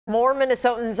More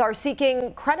Minnesotans are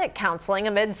seeking credit counseling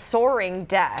amid soaring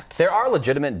debt. There are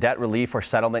legitimate debt relief or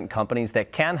settlement companies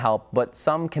that can help, but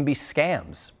some can be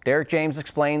scams. Derek James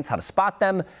explains how to spot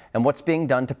them and what's being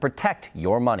done to protect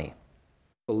your money.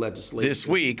 This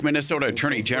week, Minnesota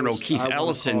Attorney General Keith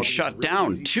Ellison shut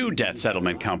down 2 debt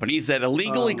settlement companies that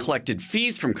illegally collected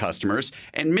fees from customers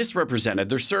and misrepresented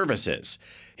their services.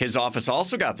 His office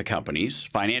also got the companies,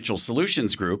 Financial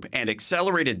Solutions Group and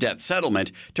Accelerated Debt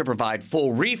Settlement, to provide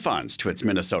full refunds to its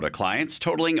Minnesota clients,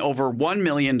 totaling over $1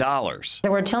 million. They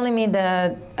were telling me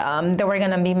that they were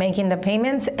going to be making the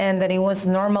payments and that it was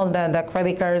normal that the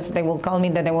credit cards, they will call me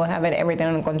that they will have everything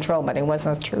under control, but it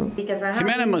wasn't true.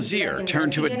 Jimena Mazier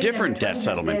turned to a different debt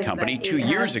settlement company 2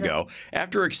 years ago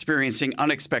after experiencing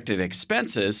unexpected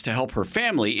expenses to help her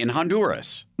family in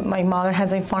Honduras. My mother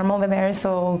has a farm over there,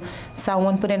 so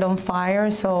someone put it on fire,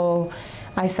 so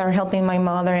I started helping my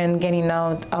mother and getting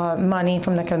out money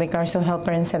from the credit cards to help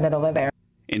her and send it over there.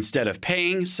 Instead of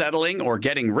paying, settling, or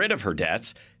getting rid of her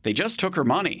debts, they just took her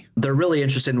money. They're really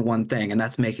interested in one thing, and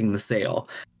that's making the sale.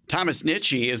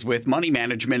 Nitzsche is with Money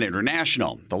Management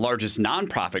International, the largest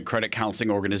nonprofit credit counseling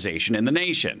organization in the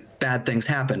nation. Bad things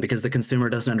happen because the consumer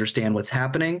doesn't understand what's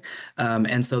happening,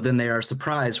 and so then they are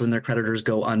surprised when their creditors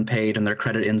go unpaid and their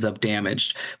credit ends up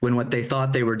damaged, when what they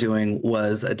thought they were doing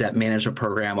was a debt management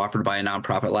program offered by a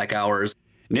nonprofit like ours.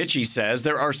 Nitzsche says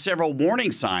there are several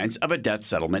warning signs of a debt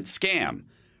settlement scam.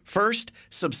 First,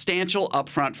 substantial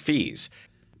upfront fees.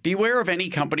 Beware of any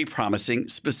company promising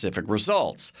specific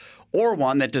results, or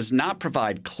one that does not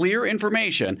provide clear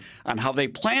information on how they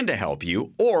plan to help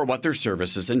you or what their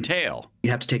services entail. You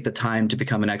have to take the time to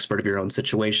become an expert of your own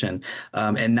situation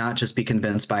and not just be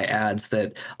convinced by ads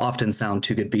that often sound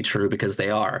too good to be true, because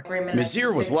they are.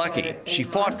 Mazier was lucky. She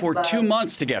fought for 2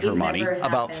 months to get her money,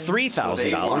 about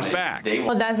 $3,000 back.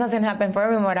 Well, that doesn't happen for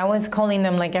everyone. I was calling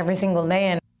them like every single day.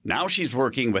 And now she's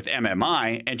working with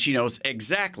MMI, and she knows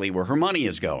exactly where her money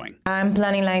is going. I'm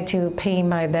planning to pay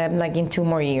my debt in 2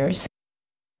 more years.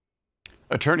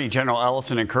 Attorney General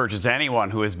Ellison encourages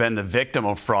anyone who has been the victim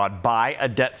of fraud by a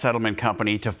debt settlement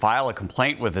company to file a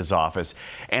complaint with his office.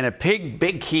 And a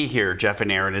big key here, Jeff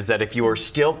and Aaron, is that if you are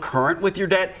still current with your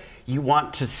debt, you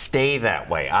want to stay that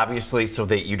way, obviously, so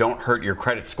that you don't hurt your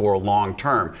credit score long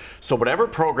term. So whatever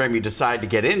program you decide to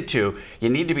get into, you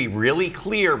need to be really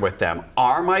clear with them.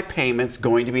 Are my payments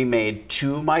going to be made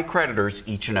to my creditors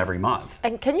each and every month?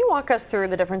 And can you walk us through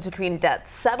the difference between debt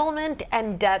settlement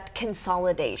and debt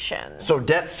consolidation? So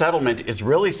debt settlement is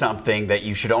really something that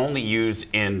you should only use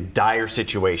in dire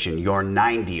situation. You're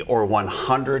 90 or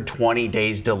 120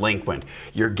 days delinquent.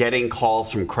 You're getting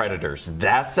calls from creditors.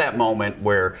 That's that moment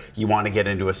where you want to get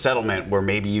into a settlement where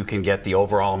maybe you can get the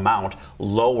overall amount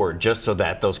lowered just so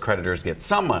that those creditors get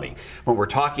some money. When we're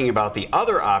talking about the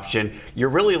other option, you're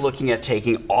really looking at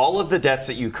taking all of the debts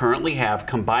that you currently have,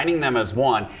 combining them as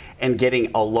one, and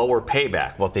getting a lower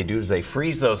payback. What they do is they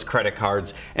freeze those credit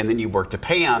cards, and then you work to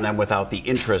pay on them without the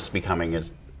interest becoming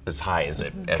as high as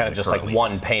it kind of just like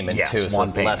one payment, yes, too, so one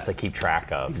it's payment. less to keep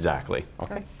track of. Exactly.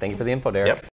 Okay. Thank you for the info, Derek. Yep.